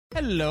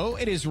Hello,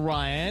 it is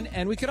Ryan,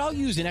 and we could all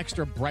use an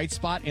extra bright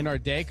spot in our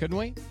day, couldn't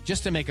we?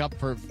 Just to make up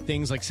for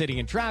things like sitting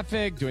in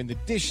traffic, doing the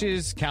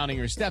dishes, counting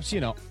your steps,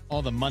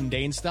 all the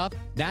mundane stuff.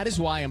 That is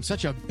why I'm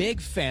such a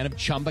big fan of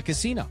Chumba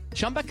Casino.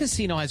 Chumba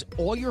Casino has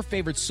all your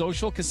favorite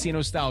social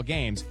casino-style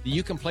games that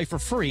you can play for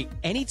free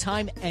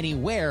anytime,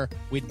 anywhere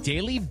with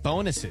daily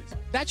bonuses.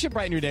 That should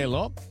brighten your day a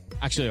little.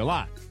 Actually, a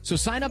lot. So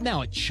sign up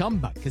now at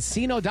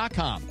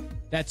ChumbaCasino.com.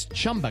 That's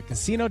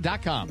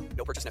ChumbaCasino.com.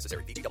 No purchase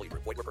necessary. VGW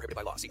Group. Void where prohibited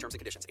by law. See terms and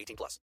conditions.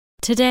 18+.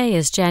 Today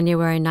is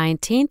January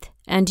 19th,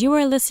 and you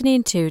are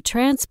listening to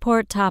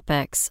Transport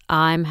Topics.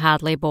 I'm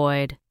Hadley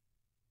Boyd.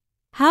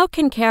 How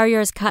can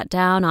carriers cut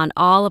down on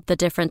all of the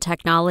different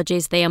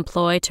technologies they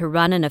employ to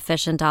run an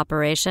efficient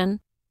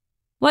operation?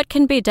 What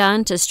can be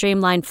done to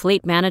streamline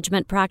fleet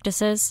management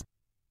practices?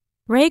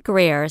 Ray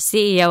Greer,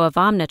 CEO of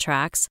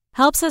Omnitrax,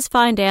 helps us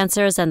find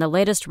answers in the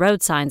latest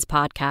Road Signs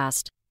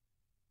podcast.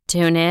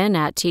 Tune in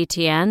at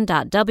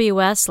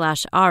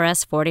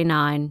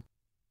ttn.ws/rs49.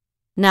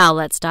 Now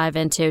let's dive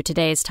into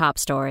today's top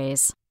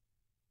stories.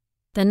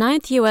 The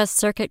Ninth U.S.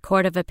 Circuit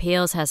Court of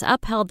Appeals has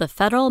upheld the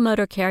Federal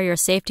Motor Carrier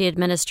Safety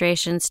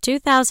Administration's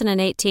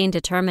 2018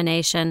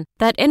 determination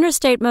that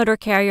interstate motor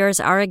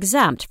carriers are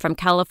exempt from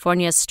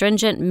California's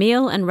stringent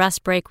meal and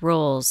rest break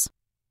rules.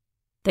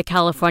 The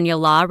California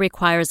law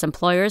requires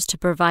employers to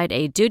provide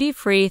a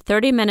duty-free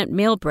 30-minute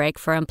meal break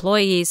for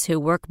employees who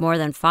work more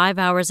than 5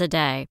 hours a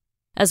day,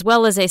 as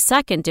well as a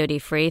second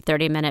duty-free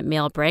 30-minute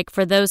meal break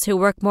for those who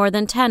work more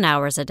than 10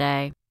 hours a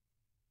day.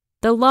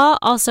 The law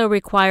also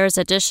requires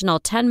additional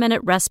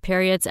 10-minute rest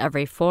periods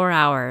every 4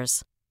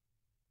 hours.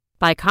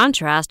 By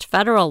contrast,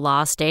 federal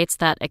law states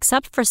that,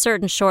 except for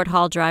certain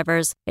short-haul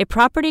drivers, a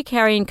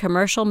property-carrying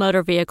commercial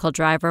motor vehicle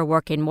driver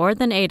working more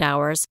than 8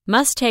 hours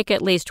must take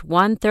at least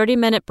one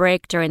 30-minute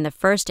break during the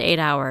first 8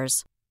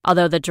 hours,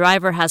 although the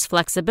driver has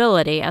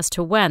flexibility as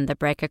to when the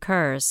break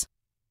occurs.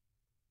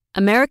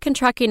 American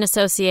trucking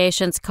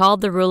associations called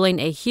the ruling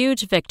a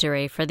huge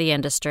victory for the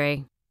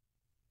industry.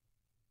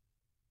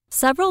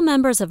 Several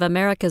members of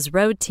America's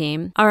Road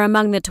Team are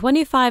among the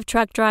 25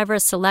 truck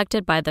drivers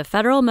selected by the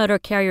Federal Motor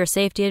Carrier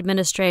Safety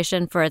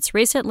Administration for its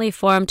recently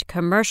formed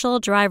Commercial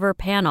Driver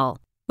Panel,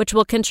 which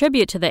will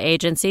contribute to the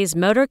agency's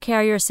Motor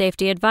Carrier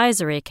Safety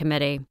Advisory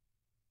Committee.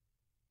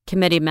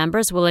 Committee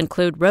members will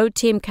include Road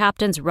Team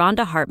captains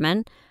Rhonda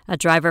Hartman, a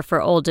driver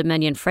for Old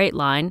Dominion Freight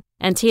Line,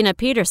 and Tina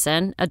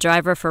Peterson, a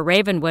driver for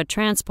Ravenwood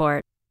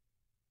Transport.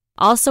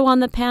 Also on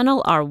the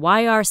panel are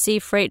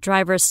YRC freight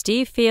drivers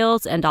Steve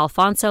Fields and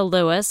Alfonso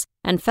Lewis,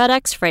 and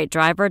FedEx freight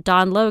driver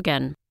Don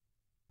Logan.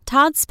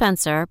 Todd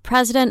Spencer,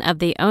 president of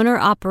the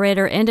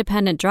Owner-Operator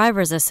Independent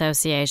Drivers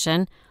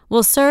Association,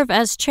 will serve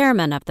as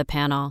chairman of the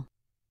panel.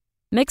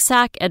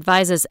 MCSAC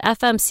advises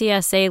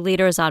FMCSA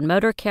leaders on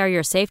motor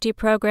carrier safety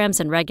programs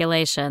and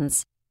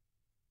regulations.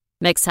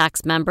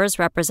 MCSAC's members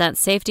represent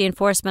safety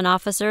enforcement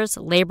officers,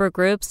 labor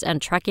groups,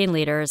 and trucking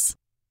leaders.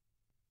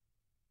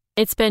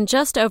 It's been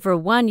just over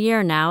 1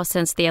 year now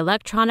since the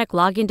electronic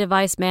logging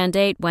device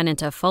mandate went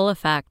into full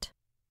effect.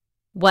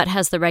 What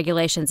has the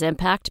regulation's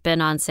impact been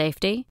on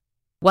safety?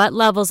 What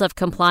levels of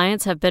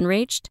compliance have been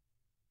reached?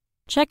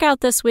 Check out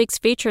this week's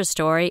feature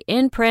story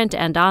in print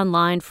and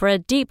online for a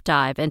deep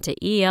dive into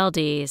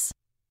ELDs.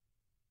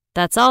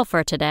 That's all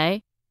for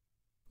today.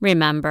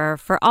 Remember,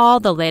 for all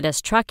the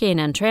latest trucking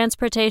and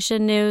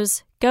transportation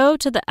news, go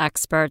to the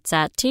experts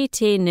at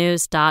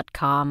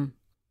ttnews.com.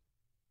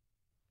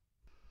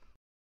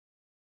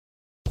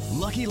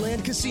 Lucky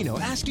Land Casino,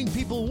 asking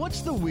people,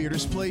 what's the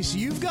weirdest place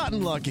you've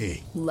gotten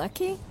lucky?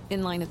 Lucky?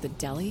 In line at the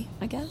deli,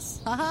 I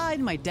guess? Aha,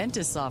 in my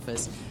dentist's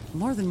office.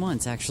 More than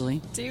once,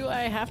 actually. Do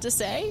I have to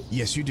say?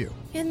 Yes, you do.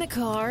 In the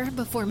car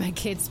before my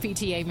kids'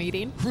 PTA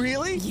meeting.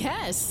 Really?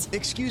 Yes.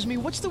 Excuse me,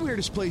 what's the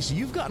weirdest place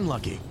you've gotten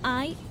lucky?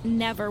 I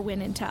never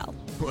win and tell.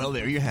 Well,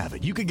 there you have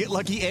it. You can get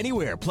lucky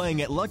anywhere,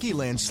 playing at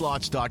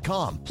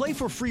LuckyLandSlots.com. Play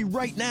for free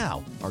right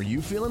now. Are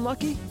you feeling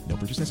lucky? No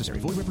purchase necessary.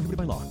 Void where prohibited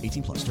by law.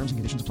 18+. Terms and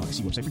conditions apply.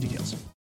 See website for details.